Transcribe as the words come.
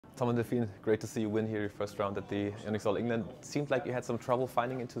Thom and Delphine, great to see you win here your first round at the YONEX All England. It seemed like you had some trouble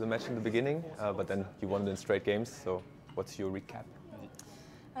finding into the match in the beginning, but then you won it in straight games. So what's your recap?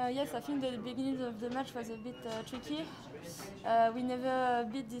 Yes, I think the beginning of the match was a bit tricky. We never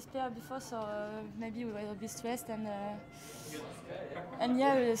beat this pair before, so maybe we were a bit stressed. And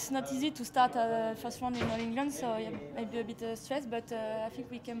yeah, it's not easy to start first round in All England, so yeah, maybe a bit stressed. But I think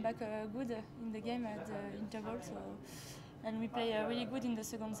we came back good in the game at the interval. And we play really good in the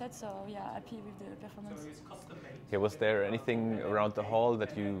second set, so we are happy with the performance. Yeah, was there anything around the hall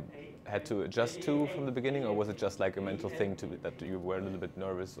that you had to adjust to from the beginning, or was it just like a mental thing that you were a little bit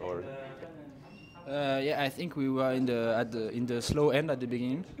nervous? Or yeah, I think we were in the slow end at the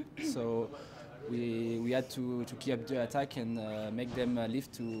beginning, so we had to keep up the attack and make them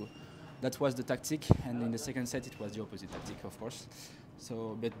lift to. That was the tactic, and in the second set it was the opposite tactic, of course.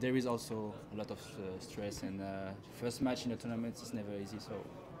 So, but there is also a lot of stress, and first match in a tournament is never easy. So,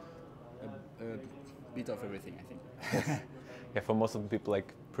 a bit of everything, I think. Yeah, for most of the people,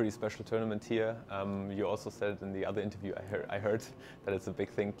 like pretty special tournament here. You also said in the other interview I heard that it's a big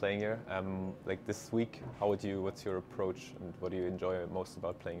thing playing here. Like this week, what's your approach, and what do you enjoy most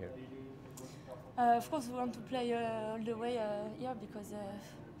about playing here? Of course, we want to play all the way here because.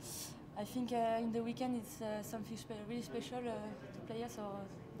 I think in the weekend it's something really special to play here, so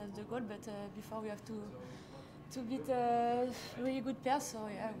that's the goal. But before we have to beat really good pairs, so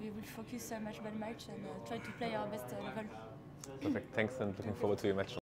yeah, we will focus match by match and try to play our best level. Perfect, thanks, and looking forward to your match.